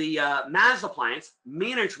called the MAS appliance,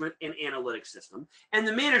 Management and Analytics System. And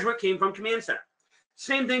the management came from Command Center.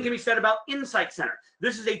 Same thing can be said about Insight Center.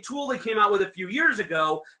 This is a tool they came out with a few years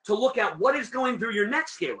ago to look at what is going through your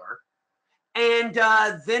NetScaler and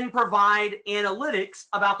then provide analytics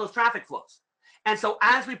about those traffic flows. And so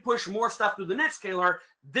as we push more stuff through the NetScaler,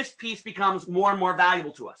 this piece becomes more and more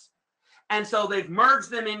valuable to us. And so they've merged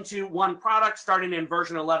them into one product starting in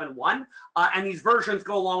version 11.1, and these versions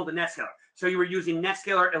go along with the NetScaler. So you were using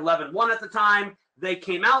NetScaler 11.1 at the time. They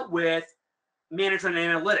came out with Management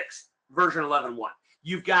and Analytics version 11.1.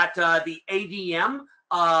 You've got the ADM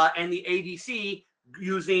and the ADC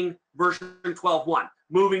using version 12.1.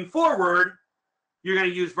 Moving forward, you're going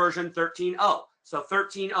to use version 13.0. So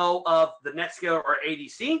 13.0 of the NetScaler or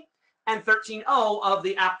ADC and 13.0 of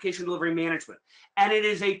the Application Delivery Management. And it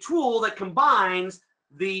is a tool that combines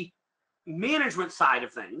the management side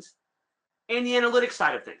of things and the analytics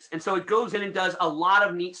side of things. And so it goes in and does a lot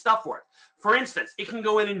of neat stuff for it. For instance, it can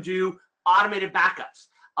go in and do automated backups.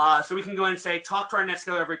 So we can go in and say, talk to our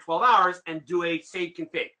NetScaler every 12 hours and do a save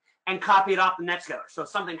config and copy it off the NetScaler. So if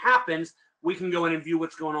something happens, we can go in and view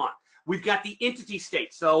what's going on. We've got the entity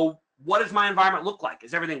state. So what does my environment look like?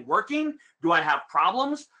 Is everything working? Do I have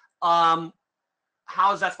problems? How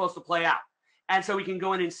is that supposed to play out? And so we can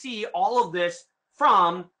go in and see all of this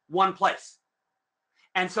from one place.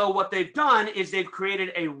 And so what they've done is they've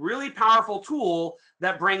created a really powerful tool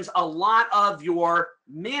that brings a lot of your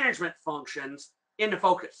management functions into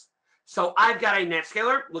focus. So I've got a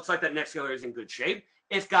NetScaler. Looks like that NetScaler is in good shape.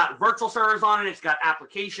 It's got virtual servers on it. It's got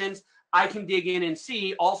applications. I can dig in and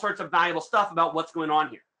see all sorts of valuable stuff about what's going on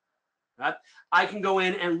here. Right? I can go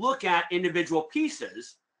in and look at individual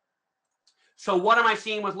pieces. So what am I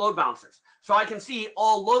seeing with load balancers? So I can see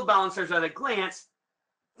all load balancers at a glance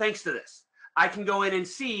thanks to this. I can go in and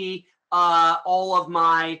see all of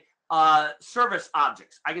my service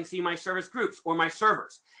objects. I can see my service groups or my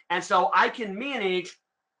servers. And so I can manage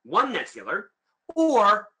one NetScaler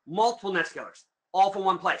or multiple NetScalers, all from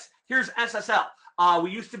one place. Here's SSL.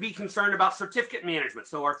 We used to be concerned about certificate management.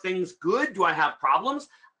 So are things good? Do I have problems?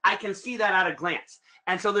 I can see that at a glance.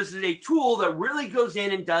 And so this is a tool that really goes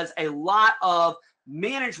in and does a lot of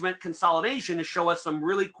management consolidation to show us some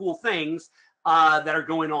really cool things that are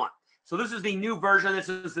going on. So this is the new version. This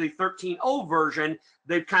is the 13.0 version.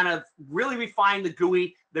 They've kind of really refined the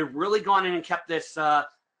GUI. They've really gone in and kept this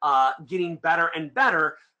getting better and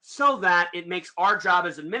better so that it makes our job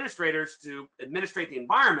as administrators to administrate the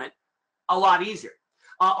environment a lot easier.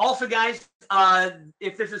 Also, guys,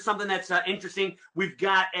 if this is something that's interesting, we've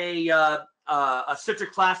got a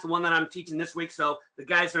Citrix class, the one that I'm teaching this week. So the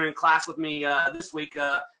guys that are in class with me this week,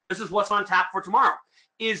 this is what's on tap for tomorrow,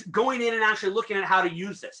 is going in and actually looking at how to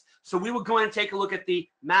use this. So we will go in and take a look at the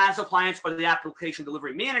MAS appliance or the application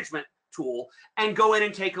delivery management tool and go in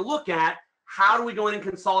and take a look at how do we go in and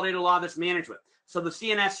consolidate a lot of this management. So the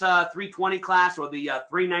CNS 320 class or the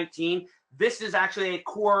 319, this is actually a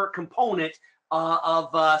core component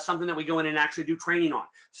of something that we go in and actually do training on.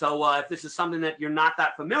 So if this is something that you're not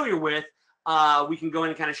that familiar with, we can go in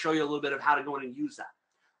and kind of show you a little bit of how to go in and use that.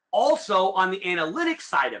 Also, on the analytics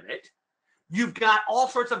side of it, you've got all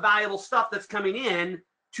sorts of valuable stuff that's coming in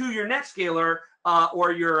to your NetScaler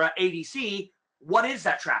or your ADC. What is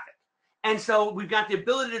that traffic? And so we've got the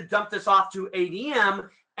ability to dump this off to ADM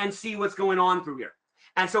and see what's going on through here.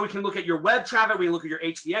 And so we can look at your web traffic, we can look at your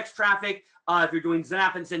HDX traffic, if you're doing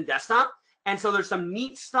Xenap and Zen Desktop. And so there's some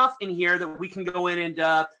neat stuff in here that we can go in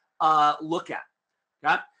and look at.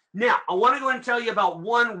 Okay? Now, I want to go and tell you about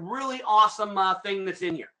one really awesome thing that's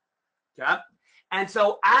in here. Okay? And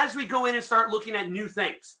so as we go in and start looking at new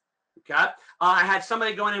things, okay, I had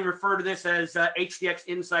somebody go in and refer to this as HDX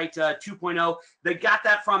Insight 2.0. They got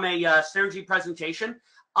that from a Synergy presentation.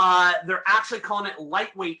 They're actually calling it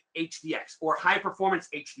lightweight HDX or high performance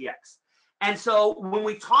HDX. And so when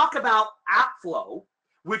we talk about app flow,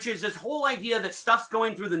 which is this whole idea that stuff's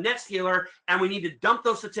going through the NetScaler and we need to dump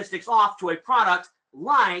those statistics off to a product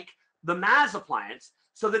like the MAS appliance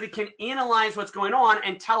so that it can analyze what's going on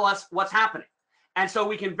and tell us what's happening. And so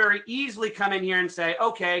we can very easily come in here and say,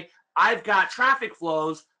 okay, I've got traffic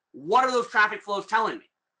flows. What are those traffic flows telling me?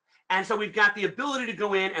 And so we've got the ability to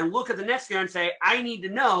go in and look at the NetScaler and say, I need to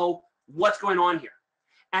know what's going on here.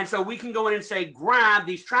 And so we can go in and say, grab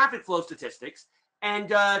these traffic flow statistics and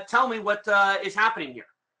tell me what is happening here.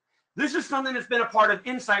 This is something that's been a part of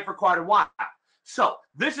Insight for quite a while. So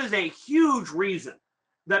this is a huge reason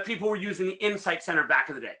that people were using the Insight Center back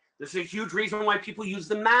in the day. This is a huge reason why people use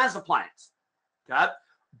the MAS appliance. Okay?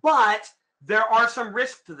 But there are some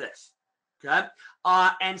risks to this. Okay?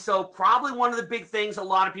 And so probably one of the big things a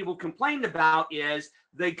lot of people complained about is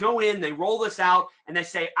they go in, they roll this out, and they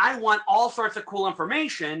say, I want all sorts of cool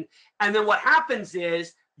information. And then what happens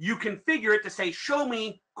is you configure it to say, show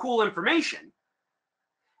me cool information.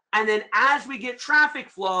 And then as we get traffic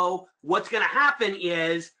flow, what's going to happen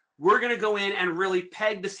is we're going to go in and really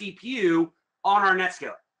peg the CPU on our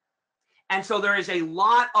NetScaler. And so there is a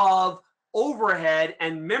lot of overhead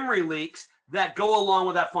and memory leaks that go along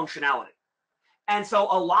with that functionality. And so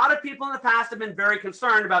a lot of people in the past have been very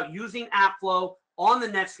concerned about using AppFlow on the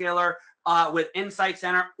NetScaler with Insight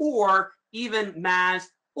Center or even MAS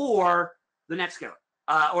or the NetScaler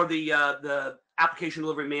or the application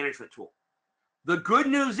delivery management tool. The good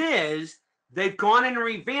news is they've gone in and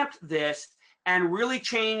revamped this and really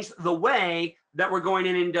changed the way that we're going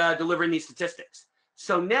in and delivering these statistics.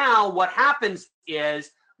 So now what happens is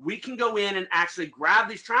we can go in and actually grab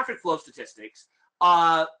these traffic flow statistics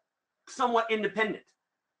somewhat independent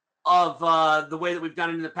of the way that we've done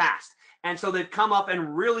it in the past. And so they've come up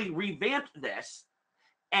and really revamped this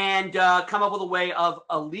and come up with a way of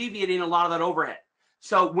alleviating a lot of that overhead.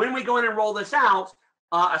 So when we go in and roll this out,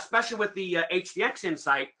 especially with the HDX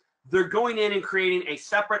Insight, they're going in and creating a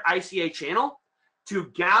separate ICA channel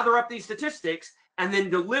to gather up these statistics and then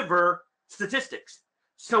deliver statistics.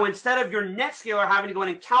 So instead of your NetScaler having to go in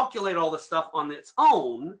and calculate all this stuff on its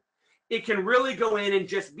own, it can really go in and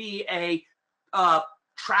just be a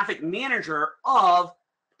traffic manager of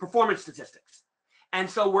performance statistics. And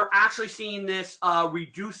so we're actually seeing this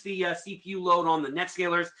reduce the CPU load on the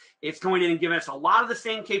NetScalers. It's going in and giving us a lot of the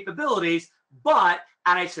same capabilities, but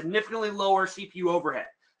at a significantly lower CPU overhead.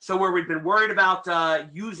 So where we've been worried about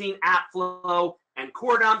using AppFlow and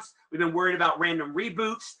core dumps, we've been worried about random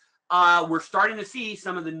reboots. We're starting to see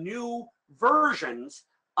some of the new versions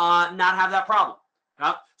not have that problem.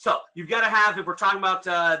 So you've got to have, if we're talking about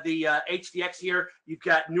the HDX here, you've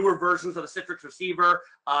got newer versions of the Citrix receiver.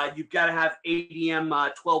 You've got to have ADM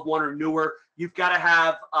 12.1 or newer. You've got to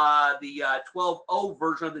have the 12.0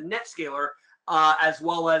 version of the NetScaler, as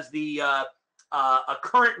well as the a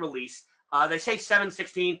current release. They say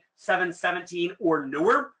 7.16, 7.17 or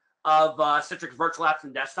newer of Citrix virtual apps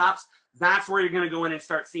and desktops. That's where you're going to go in and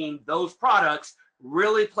start seeing those products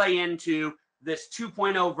really play into this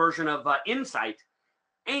 2.0 version of Insight,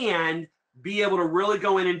 and be able to really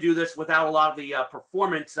go in and do this without a lot of the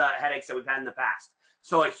performance headaches that we've had in the past.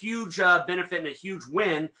 So a huge benefit and a huge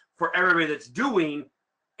win for everybody that's doing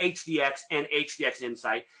HDX and HDX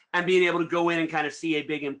Insight, and being able to go in and kind of see a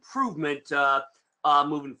big improvement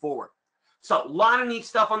moving forward. So a lot of neat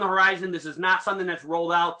stuff on the horizon. This is not something that's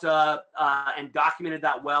rolled out and documented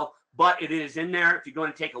that well, but it is in there if you go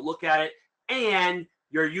and take a look at it, and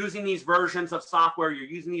you're using these versions of software, you're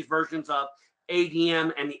using these versions of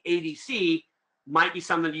ADM and the ADC, might be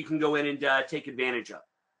something you can go in and take advantage of.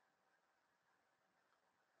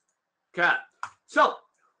 Okay, so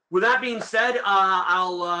with that being said,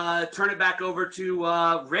 I'll turn it back over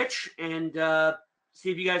to Rich and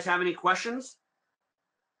see if you guys have any questions.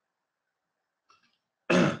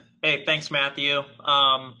 Hey, thanks, Matthew.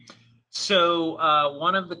 So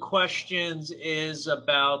one of the questions is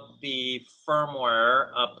about the firmware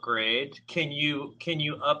upgrade. Can you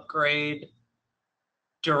upgrade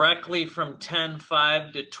directly from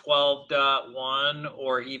 10.5 to 12.1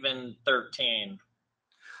 or even 13?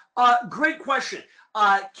 Great question.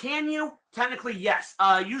 Can you? Technically, yes.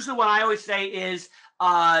 Usually what I always say is,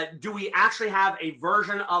 do we actually have a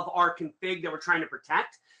version of our config that we're trying to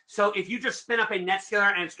protect? So if you just spin up a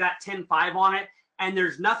NetScaler and it's got 10.5 on it, and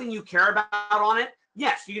there's nothing you care about on it,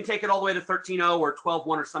 yes, you can take it all the way to 13.0 or 12.1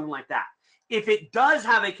 or something like that. If it does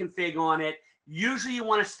have a config on it, usually you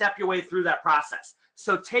want to step your way through that process.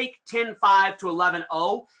 So take 10.5 to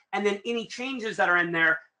 11.0, and then any changes that are in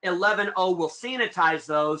there, 11.0 will sanitize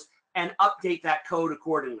those and update that code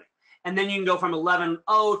accordingly. And then you can go from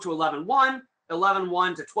 11.0 to 11.1,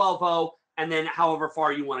 11.1 to 12.0, and then however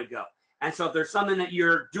far you want to go. And so if there's something that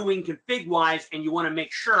you're doing config-wise and you want to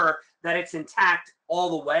make sure that it's intact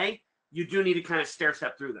all the way, you do need to kind of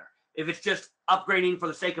stair-step through there. If it's just upgrading for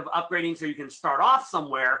the sake of upgrading so you can start off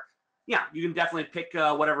somewhere, yeah, you can definitely pick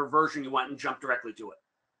whatever version you want and jump directly to it.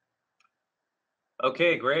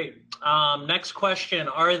 Okay, great. Next question.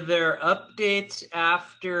 Are there updates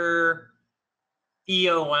after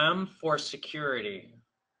EOM for security?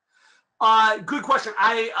 Good question.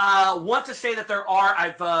 I want to say that there are.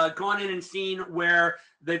 I've gone in and seen where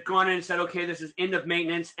they've gone in and said, okay, this is end of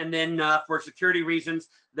maintenance, and then for security reasons,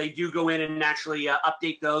 they do go in and actually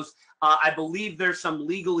update those. I believe there's some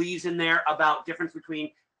legalese in there about difference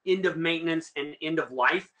between end of maintenance and end of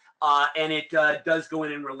life, and it does go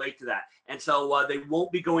in and relate to that. And so they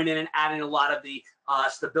won't be going in and adding a lot of the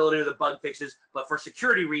stability or the bug fixes, but for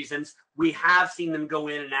security reasons, we have seen them go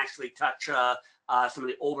in and actually touch some of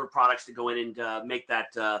the older products to go in and make that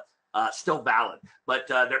still valid. But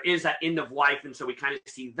there is that end of life, and so we kind of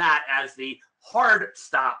see that as the hard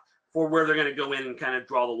stop for where they're going to go in and kind of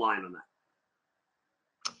draw the line on that.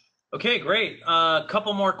 Okay, great. A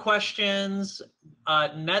couple more questions.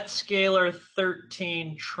 NetScaler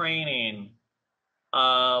 13 training.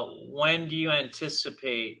 When do you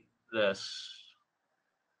anticipate this?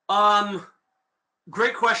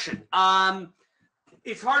 Great question.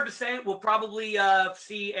 It's hard to say. We'll probably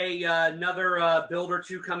see another build or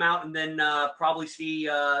two come out, and then probably see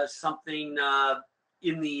something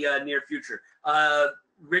in the near future.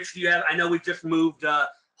 Rich, do you have? I know we've just moved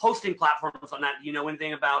hosting platforms on that. Do you know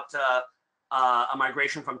anything about a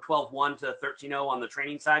migration from 12.1 to 13.0 on the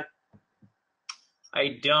training side?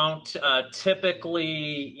 I don't.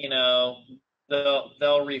 Typically, you know,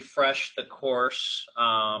 they'll refresh the course.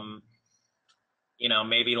 You know,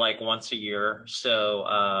 maybe like once a year. So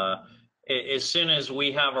as soon as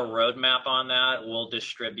we have a roadmap on that, we'll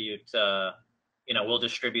distribute. You know, we'll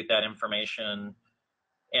distribute that information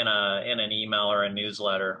in an email or a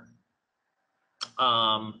newsletter.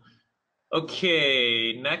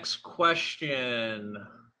 Okay, next question.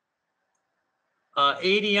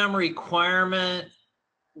 ADM requirement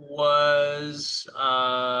was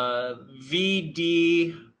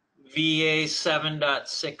VD VA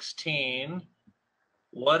 7.16.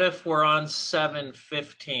 What if we're on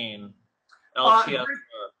 7.15?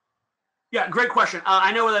 Yeah, great question.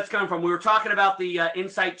 I know where that's coming from. We were talking about the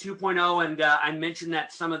Insight 2.0, and I mentioned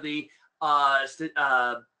that some of the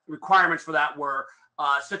requirements for that were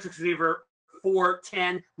Citrix Receiver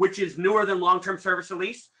 4.10, which is newer than long-term service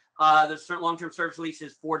release. The long-term service release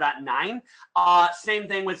is 4.9. Same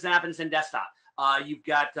thing with Xanappens and Desktop. You've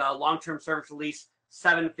got long-term service release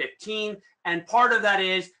 7.15, and part of that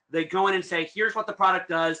is they go in and say, here's what the product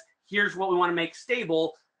does, here's what we want to make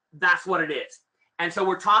stable, that's what it is. And so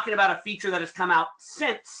we're talking about a feature that has come out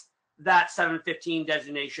since that 7.15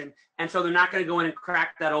 designation, and so they're not going to go in and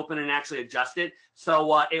crack that open and actually adjust it.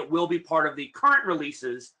 So it will be part of the current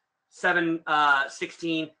releases,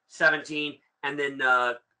 7.16, 17, and then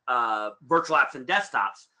virtual apps and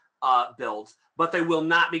desktops builds, but they will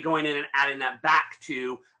not be going in and adding that back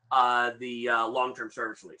to the long-term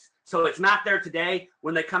service release. So it's not there today.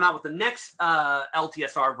 When they come out with the next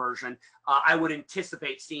LTSR version, I would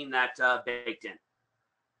anticipate seeing that baked in.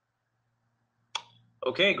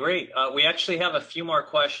 Okay, great. We actually have a few more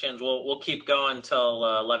questions. We'll keep going till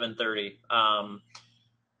 11:30.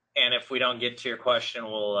 And if we don't get to your question,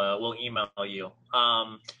 we'll email you.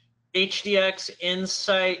 HDX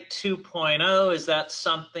Insight 2.0, is that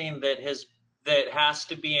something that has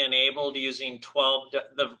to be enabled using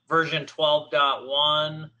the version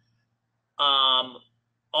 12.1?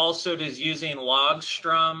 Also, does using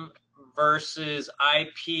Logstrom versus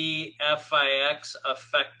IPFIX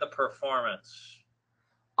affect the performance?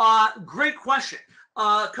 Great question.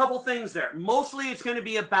 A couple things there. Mostly it's going to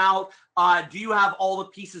be about, do you have all the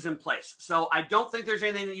pieces in place? So I don't think there's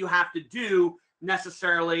anything that you have to do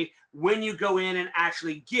necessarily when you go in and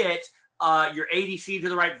actually get your ADC to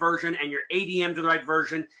the right version and your ADM to the right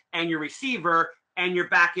version and your receiver and you're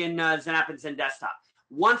back in XenApp and XenDesktop.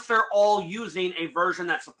 Once they're all using a version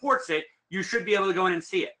that supports it, you should be able to go in and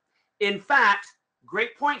see it. In fact,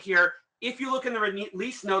 great point here. If you look in the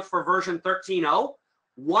release notes for version 13.0,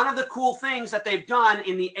 one of the cool things that they've done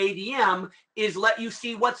in the ADM is let you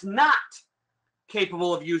see what's not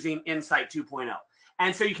capable of using Insight 2.0.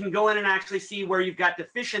 And so you can go in and actually see where you've got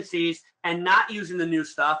deficiencies and not using the new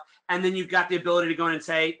stuff. And then you've got the ability to go in and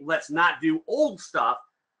say, let's not do old stuff.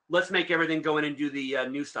 Let's make everything go in and do the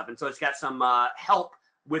new stuff. And so it's got some help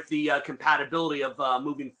with the compatibility of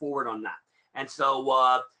moving forward on that. And so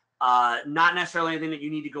not necessarily anything that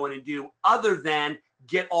you need to go in and do other than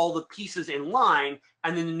get all the pieces in line,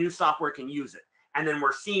 and then the new software can use it. And then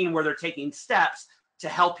we're seeing where they're taking steps to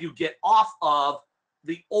help you get off of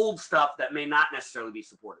the old stuff that may not necessarily be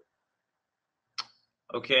supported.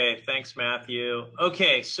 Okay, thanks, Matthew.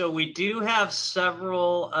 Okay, so we do have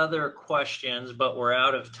several other questions, but we're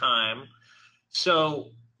out of time. So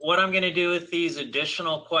what I'm going to do with these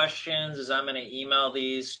additional questions is I'm going to email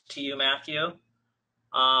these to you, Matthew.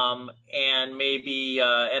 And maybe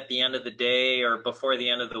at the end of the day or before the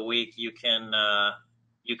end of the week, you can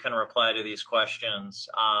reply to these questions.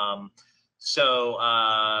 So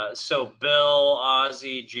Bill,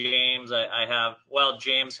 Ozzy, James, I have, well,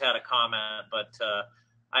 James had a comment, but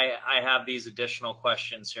I have these additional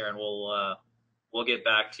questions here, and we'll get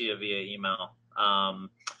back to you via email.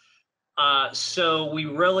 So we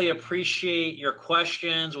really appreciate your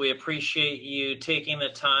questions. We appreciate you taking the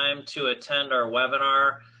time to attend our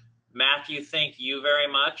webinar. Matthew, thank you very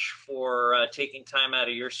much for taking time out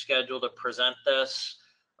of your schedule to present this.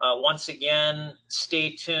 Once again,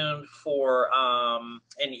 stay tuned for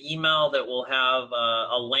an email that will have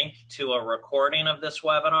a link to a recording of this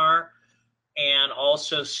webinar. And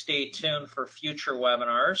also stay tuned for future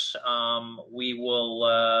webinars. We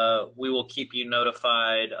will keep you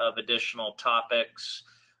notified of additional topics.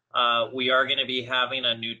 We are going to be having a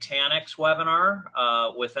Nutanix webinar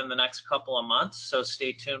within the next couple of months, so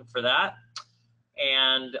stay tuned for that.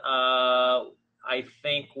 And I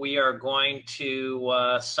think we are going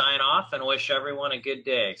to sign off and wish everyone a good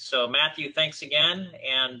day. So Matthew, thanks again,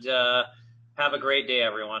 and have a great day,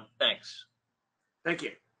 everyone. Thanks. Thank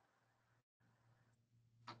you.